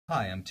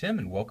Hi, I'm Tim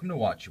and welcome to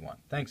Watch You Want.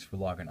 Thanks for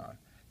logging on.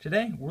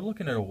 Today we're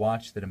looking at a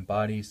watch that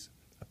embodies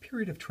a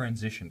period of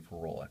transition for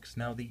Rolex.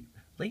 Now the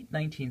late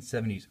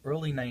 1970s,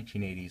 early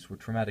 1980s were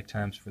traumatic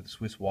times for the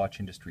Swiss watch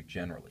industry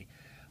generally.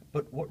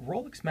 But what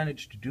Rolex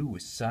managed to do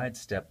was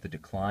sidestep the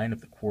decline of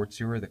the quartz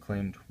era that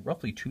claimed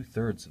roughly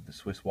two-thirds of the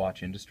Swiss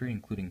watch industry,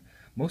 including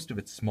most of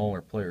its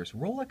smaller players.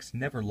 Rolex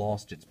never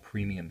lost its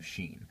premium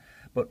sheen,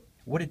 but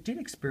what it did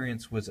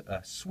experience was a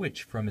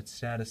switch from its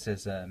status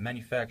as a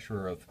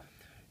manufacturer of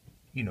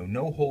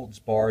no holds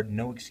barred,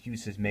 no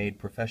excuses made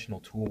professional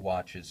tool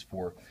watches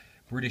for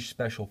British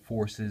Special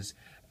Forces,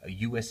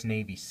 U.S.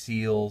 Navy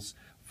SEALs,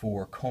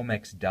 for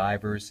COMEX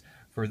divers,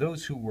 for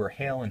those who were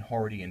hale and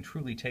hearty and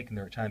truly taking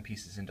their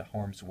timepieces into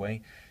harm's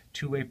way,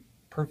 to a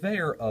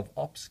purveyor of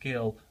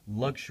upscale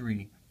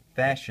luxury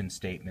fashion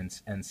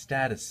statements and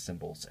status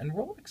symbols. And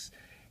Rolex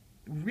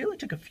really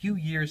took a few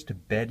years to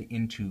bed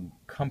into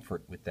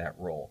comfort with that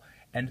role,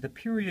 and the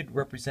period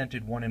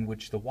represented one in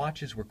which the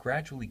watches were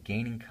gradually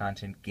gaining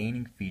content,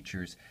 gaining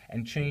features,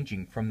 and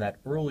changing from that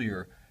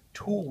earlier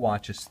tool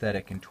watch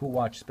aesthetic and tool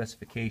watch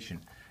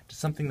specification to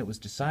something that was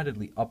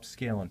decidedly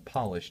upscale and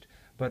polished,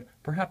 but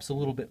perhaps a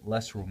little bit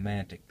less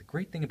romantic. The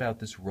great thing about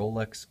this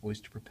Rolex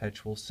Oyster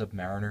Perpetual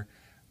Submariner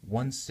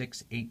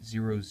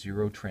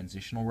 16800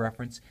 transitional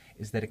reference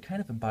is that it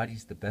kind of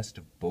embodies the best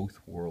of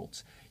both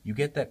worlds. You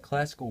get that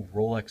classical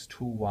Rolex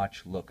tool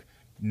watch look,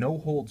 no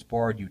holds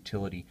barred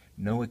utility,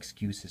 no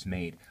excuses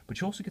made, but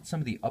you also get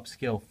some of the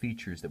upscale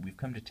features that we've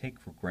come to take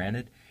for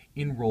granted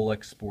in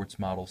Rolex sports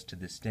models to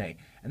this day.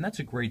 And that's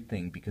a great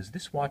thing because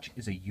this watch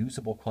is a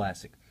usable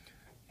classic.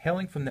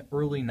 Hailing from the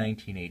early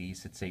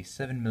 1980s, it's a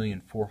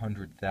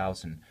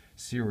 7,400,000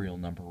 serial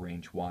number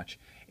range watch.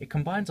 It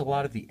combines a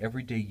lot of the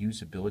everyday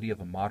usability of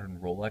a modern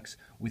Rolex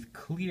with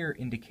clear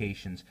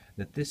indications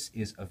that this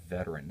is a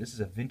veteran. This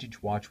is a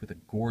vintage watch with a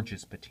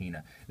gorgeous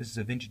patina. This is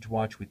a vintage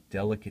watch with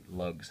delicate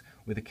lugs,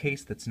 with a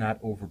case that's not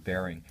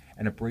overbearing,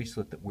 and a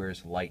bracelet that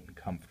wears light and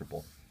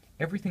comfortable.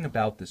 Everything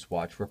about this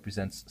watch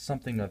represents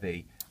something of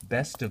a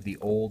best of the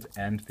old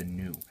and the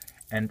new.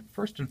 And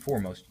first and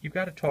foremost, you've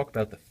got to talk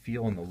about the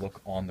feel and the look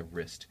on the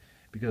wrist,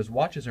 because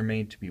watches are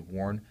made to be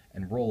worn,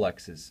 and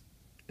Rolexes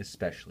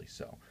especially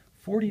so.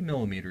 40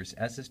 millimeters,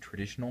 as is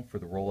traditional for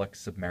the Rolex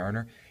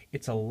Submariner,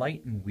 it's a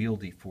light and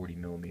wieldy 40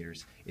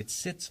 millimeters. It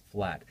sits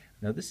flat.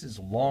 Now this is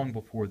long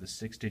before the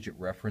 6-digit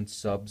reference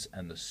subs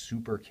and the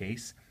super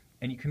case,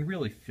 and you can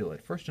really feel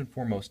it. First and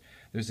foremost,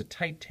 there's a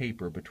tight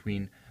taper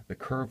between the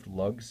curved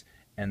lugs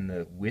and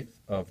the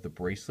width of the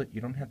bracelet. You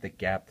don't have the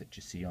gap that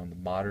you see on the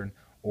modern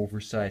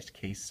oversized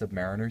case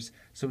Submariners,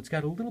 so it's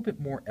got a little bit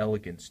more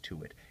elegance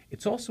to it.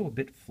 It's also a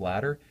bit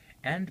flatter,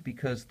 and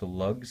because the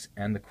lugs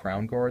and the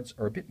crown guards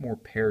are a bit more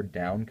pared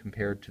down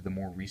compared to the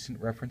more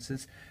recent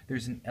references,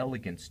 there's an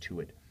elegance to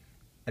it.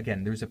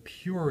 Again, there's a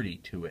purity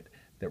to it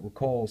that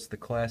recalls the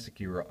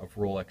classic era of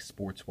Rolex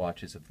sports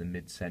watches of the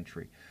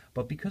mid-century.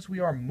 But because we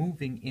are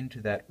moving into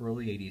that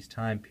early 80s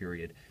time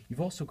period, you've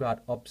also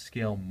got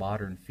upscale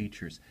modern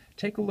features.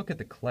 Take a look at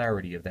the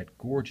clarity of that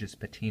gorgeous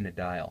patina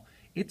dial.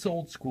 It's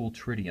old school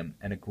tritium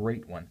and a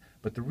great one,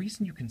 but the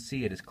reason you can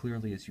see it as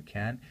clearly as you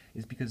can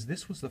is because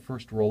this was the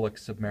first Rolex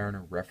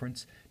Submariner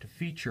reference to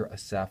feature a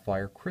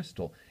sapphire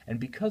crystal,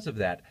 and because of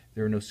that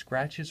there are no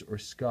scratches or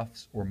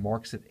scuffs or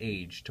marks of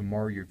age to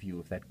mar your view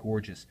of that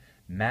gorgeous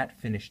matte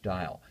finish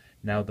dial.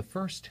 Now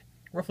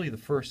roughly the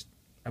first,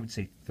 I would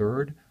say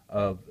third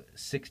of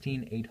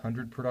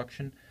 16800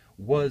 production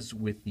was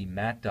with the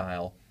matte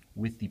dial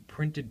with the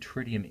printed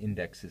tritium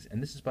indexes,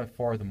 and this is by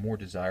far the more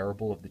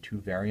desirable of the two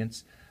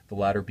variants, the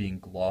latter being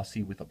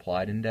glossy with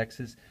applied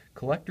indexes.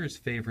 Collectors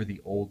favor the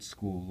old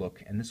school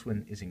look, and this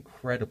one is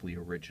incredibly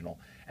original.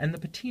 And the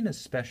patina is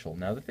special.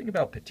 Now the thing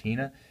about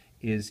patina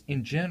is,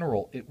 in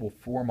general, it will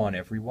form on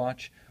every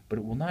watch, but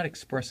it will not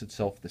express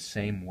itself the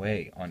same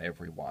way on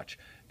every watch.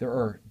 There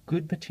are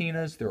good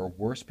patinas, there are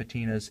worse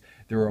patinas,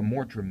 there are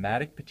more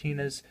dramatic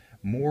patinas,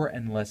 more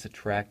and less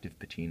attractive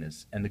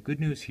patinas. And the good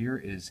news here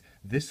is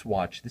this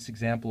watch, this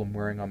example I'm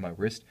wearing on my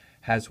wrist,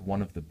 has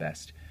one of the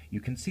best.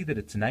 You can see that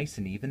it's nice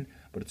and even,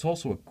 but it's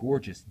also a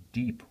gorgeous,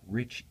 deep,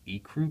 rich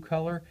ecru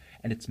color,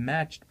 and it's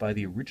matched by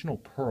the original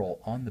pearl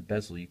on the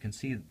bezel. You can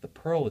see that the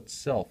pearl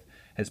itself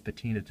has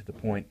patina to the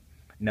point.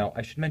 Now,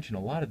 I should mention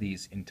a lot of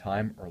these in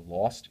time are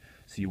lost,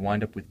 so you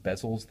wind up with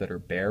bezels that are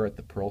bare at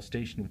the pearl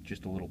station with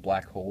just a little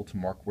black hole to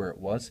mark where it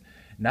was.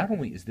 Not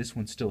only is this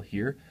one still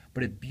here,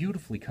 but it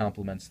beautifully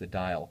complements the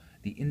dial,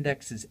 the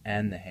indexes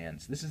and the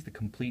hands. This is the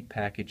complete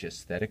package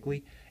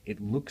aesthetically. It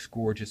looks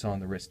gorgeous on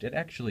the wrist. It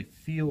actually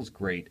feels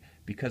great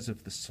because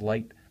of the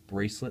slight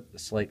bracelet, the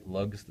slight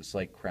lugs, the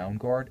slight crown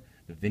guard,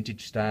 the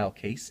vintage style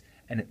case,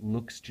 and it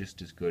looks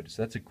just as good.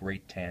 So that's a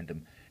great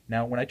tandem.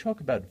 Now, when I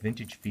talk about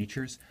vintage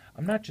features,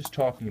 I'm not just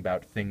talking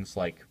about things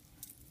like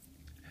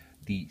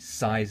the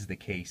size of the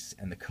case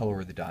and the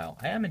color of the dial.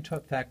 I am in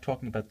fact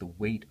talking about the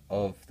weight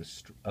of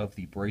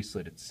the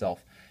bracelet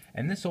itself.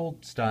 And this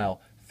old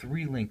style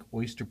 3-link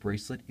Oyster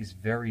bracelet is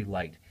very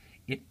light.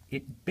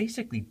 It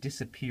basically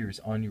disappears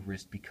on your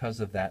wrist because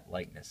of that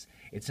lightness.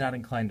 It's not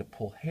inclined to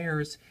pull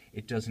hairs,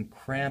 it doesn't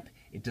cramp,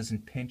 It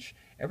doesn't pinch.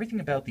 Everything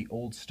about the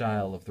old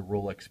style of the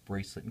Rolex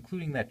bracelet,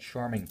 including that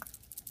charming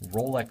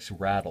Rolex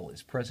rattle,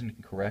 is present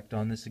and correct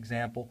on this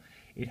example.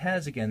 It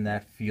has, again,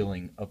 that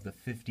feeling of the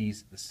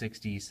 50s, the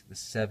 60s, the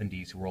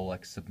 70s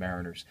Rolex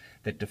Submariners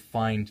that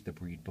defined the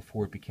breed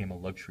before it became a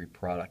luxury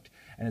product.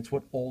 And it's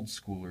what old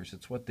schoolers,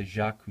 it's what the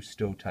Jacques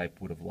Cousteau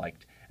type would have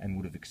liked and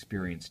would have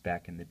experienced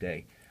back in the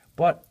day.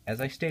 But, as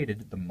I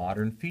stated, the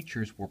modern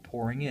features were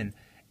pouring in,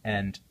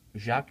 and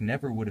Jacques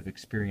never would have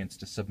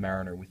experienced a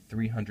Submariner with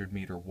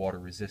 300-meter water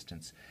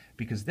resistance,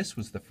 because this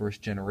was the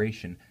first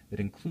generation that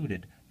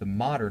included the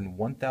modern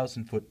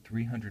 1,000-foot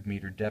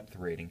 300-meter depth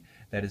rating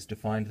that has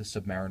defined the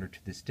Submariner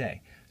to this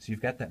day. So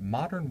you've got that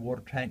modern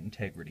watertight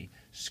integrity,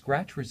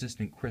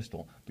 scratch-resistant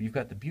crystal, but you've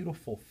got the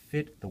beautiful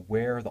fit, the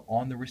wear, the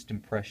on-the-wrist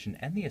impression,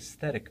 and the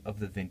aesthetic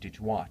of the vintage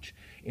watch.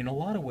 In a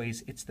lot of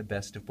ways, it's the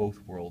best of both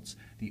worlds,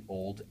 the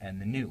old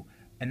and the new.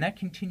 And that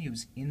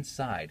continues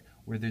inside,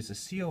 where there's a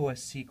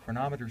COSC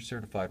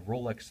chronometer-certified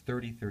Rolex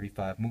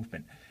 3035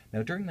 movement.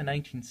 Now, during the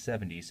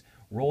 1970s,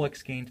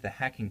 Rolex gained the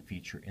hacking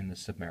feature in the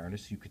Submariner,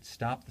 so you could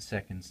stop the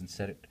seconds and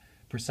set it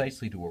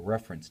precisely to a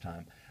reference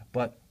time.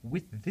 But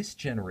with this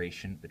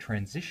generation, the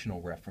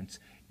transitional reference,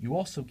 you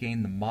also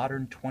gain the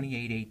modern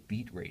 28/8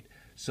 beat rate,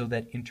 so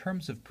that in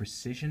terms of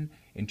precision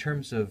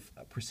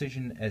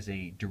as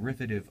a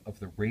derivative of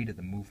the rate of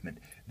the movement,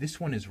 this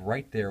one is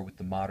right there with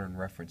the modern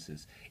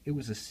references. It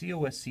was a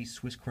COSC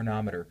Swiss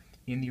chronometer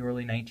in the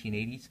early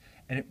 1980s,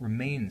 and it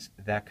remains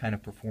that kind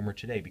of performer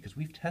today because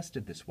we've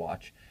tested this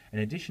watch. In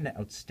addition to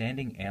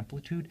outstanding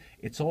amplitude,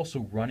 it's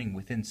also running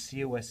within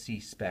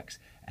COSC specs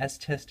as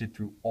tested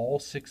through all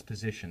 6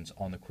 positions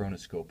on the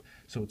chronoscope.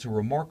 So it's a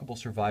remarkable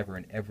survivor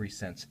in every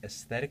sense,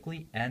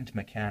 aesthetically and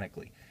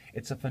mechanically.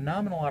 It's a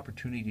phenomenal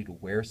opportunity to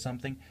wear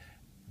something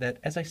that,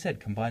 as I said,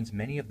 combines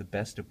many of the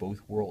best of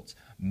both worlds: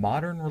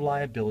 modern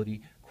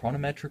reliability,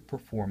 chronometric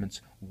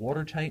performance,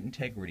 watertight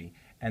integrity,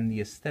 and the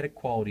aesthetic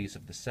qualities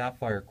of the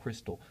sapphire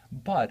crystal,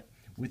 but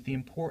with the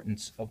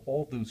importance of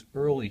all those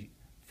early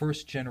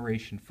first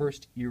generation,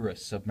 first era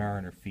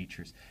Submariner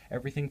features.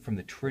 Everything from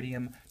the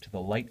tritium to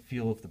the light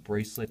feel of the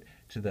bracelet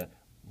to the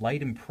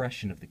light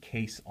impression of the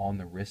case on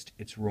the wrist.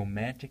 It's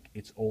romantic,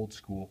 it's old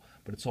school,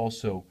 but it's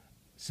also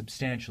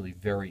substantially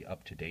very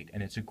up to date.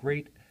 And it's a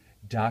great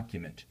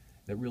document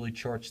that really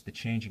charts the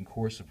changing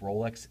course of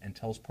Rolex and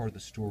tells part of the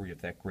story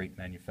of that great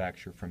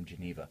manufacturer from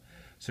Geneva.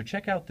 So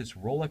check out this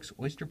Rolex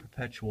Oyster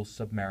Perpetual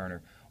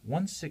Submariner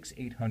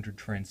 16800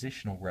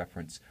 transitional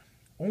reference,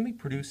 only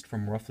produced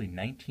from roughly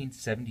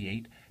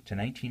 1978 to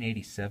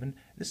 1987.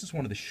 This is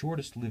one of the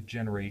shortest lived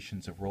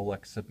generations of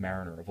Rolex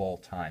Submariner of all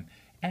time.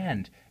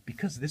 And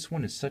because this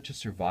one is such a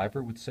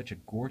survivor with such a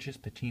gorgeous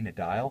patina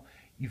dial,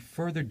 you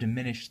further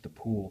diminish the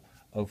pool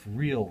of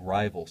real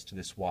rivals to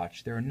this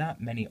watch. There are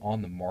not many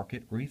on the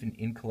market or even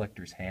in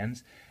collectors'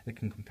 hands that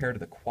can compare to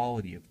the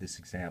quality of this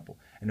example.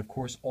 And of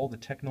course, all the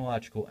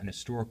technological and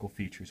historical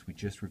features we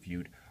just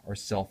reviewed are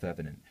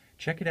self-evident.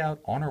 Check it out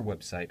on our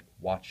website,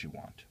 Watch You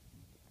Want.